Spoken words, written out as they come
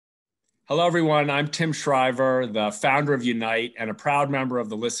Hello, everyone. I'm Tim Shriver, the founder of Unite and a proud member of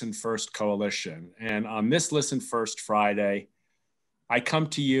the Listen First Coalition. And on this Listen First Friday, I come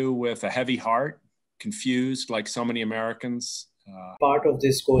to you with a heavy heart, confused like so many Americans. Part of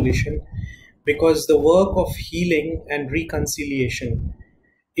this coalition, because the work of healing and reconciliation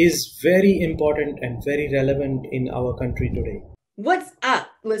is very important and very relevant in our country today. What's up,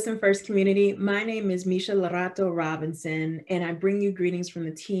 Listen First community? My name is Misha Larato Robinson, and I bring you greetings from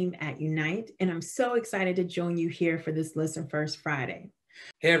the team at Unite, and I'm so excited to join you here for this Listen First Friday.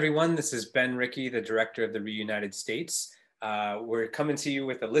 Hey everyone, this is Ben Rickey, the director of the Reunited States. We're coming to you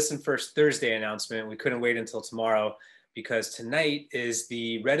with a Listen First Thursday announcement. We couldn't wait until tomorrow because tonight is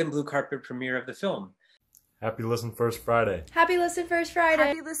the red and blue carpet premiere of the film. Happy Listen First Friday. Happy Listen First Friday.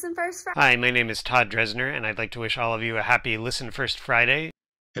 Happy Listen First Friday. Hi, my name is Todd Dresner, and I'd like to wish all of you a happy Listen First Friday.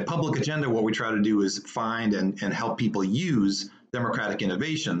 At Public Agenda, what we try to do is find and help people use democratic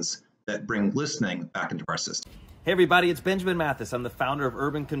innovations that bring listening back into our system. Hey everybody, it's Benjamin Mathis. I'm the founder of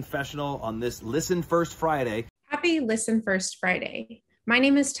Urban Confessional on this Listen First Friday. Happy Listen First Friday. My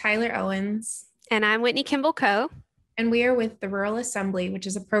name is Tyler Owens. And I'm Whitney Kimball-Coe. And we are with the Rural Assembly, which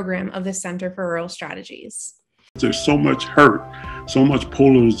is a program of the Center for Rural Strategies. There's so much hurt, so much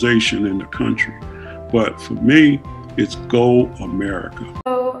polarization in the country. But for me, it's Go America.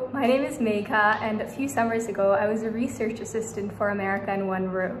 So my name is Megha, and a few summers ago, I was a research assistant for America in One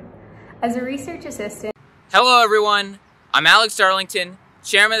Room. As a research assistant... Hello everyone, I'm Alex Darlington,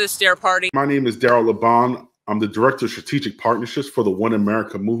 chairman of the STARE Party. My name is Daryl Laban. I'm the director of strategic partnerships for the One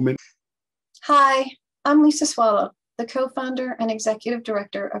America movement. Hi, I'm Lisa Swallow, the co-founder and executive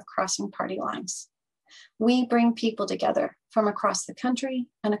director of Crossing Party Lines. We bring people together from across the country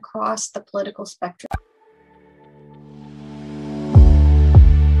and across the political spectrum.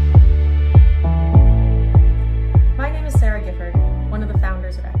 My name is Sarah Gifford, one of the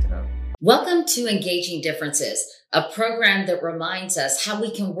founders of Activote. Welcome to Engaging Differences, a program that reminds us how we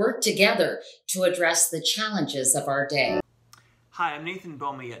can work together to address the challenges of our day. Hi, I'm Nathan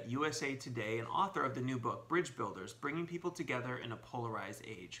Bomey at USA Today and author of the new book, Bridge Builders, Bringing People Together in a Polarized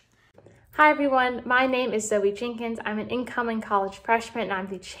Age. Hi everyone, my name is Zoe Jenkins. I'm an incoming college freshman and I'm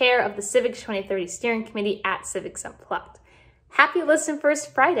the chair of the Civics 2030 Steering Committee at Civics Unplugged. Happy Listen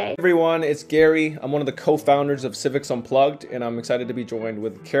First Friday. Hey everyone, it's Gary. I'm one of the co-founders of Civics Unplugged and I'm excited to be joined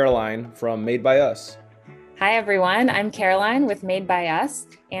with Caroline from Made by Us. Hi everyone, I'm Caroline with Made by Us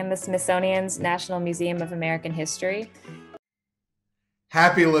and the Smithsonian's National Museum of American History.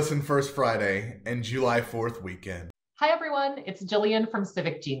 Happy Listen First Friday and July 4th weekend. Hi everyone, it's Jillian from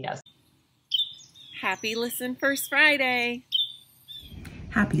Civic Genius. Happy Listen First Friday.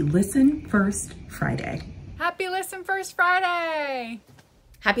 Happy Listen First Friday. Happy Listen First Friday.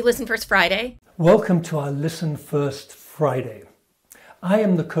 Happy Listen First Friday. Welcome to our Listen First Friday. I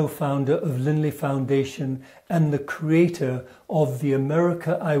am the co-founder of Lindley Foundation and the creator of The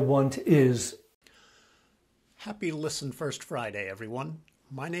America I Want Is. Happy Listen First Friday, everyone.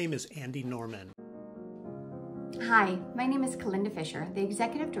 My name is Andy Norman. Hi, my name is Kalinda Fisher, the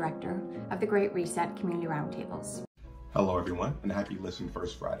Executive Director of the Great Reset Community Roundtables. Hello everyone, and happy Listen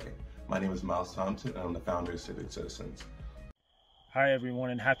First Friday. My name is Miles Thompson, and I'm the founder of Civic Citizens. Hi everyone,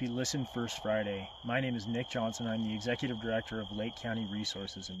 and happy Listen First Friday. My name is Nick Johnson. I'm the Executive Director of Lake County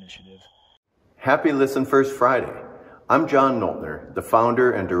Resources Initiative. Happy Listen First Friday. I'm John Noltner, the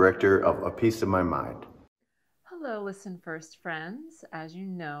founder and director of A Piece of My Mind. Hello, Listen First friends. As you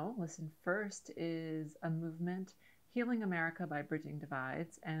know, Listen First is a movement healing America by bridging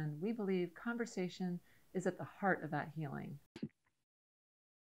divides, and we believe conversation is at the heart of that healing.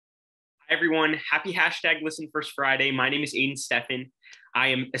 Hi everyone, happy hashtag Listen First Friday. My name is Aiden Steffen. I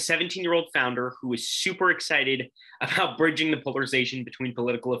am a 17-year-old founder who is super excited about bridging the polarization between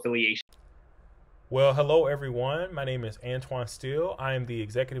political affiliation. Well, hello everyone. My name is Antoine Steele. I am the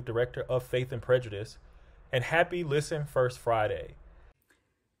Executive Director of Faith and Prejudice. And happy Listen First Friday.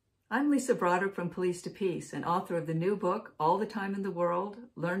 I'm Lisa Broderick from Police to Peace and author of the new book, All the Time in the World,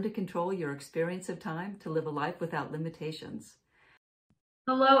 Learn to Control Your Experience of Time to Live a Life Without Limitations.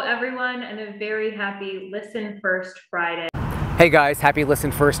 Hello everyone, and a very happy Listen First Friday. Hey guys, happy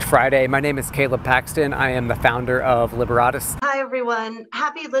Listen First Friday. My name is Caleb Paxton. I am the founder of Liberatus. Hi everyone,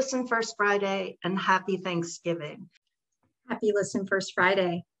 happy Listen First Friday and happy Thanksgiving. Happy Listen First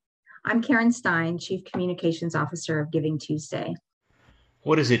Friday. I'm Karen Stein, Chief Communications Officer of Giving Tuesday.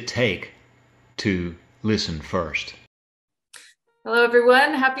 What does it take to listen first? Hello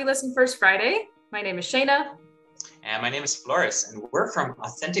everyone, happy Listen First Friday. My name is Shayna. And my name is Floris, and we're from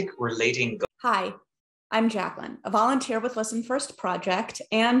Authentic Relating. Hi, I'm Jacqueline, a volunteer with Listen First Project,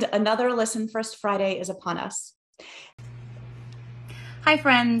 and another Listen First Friday is upon us. Hi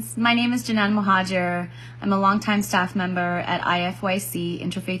friends, my name is Janan Mohajir. I'm a longtime staff member at IFYC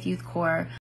Interfaith Youth Corps.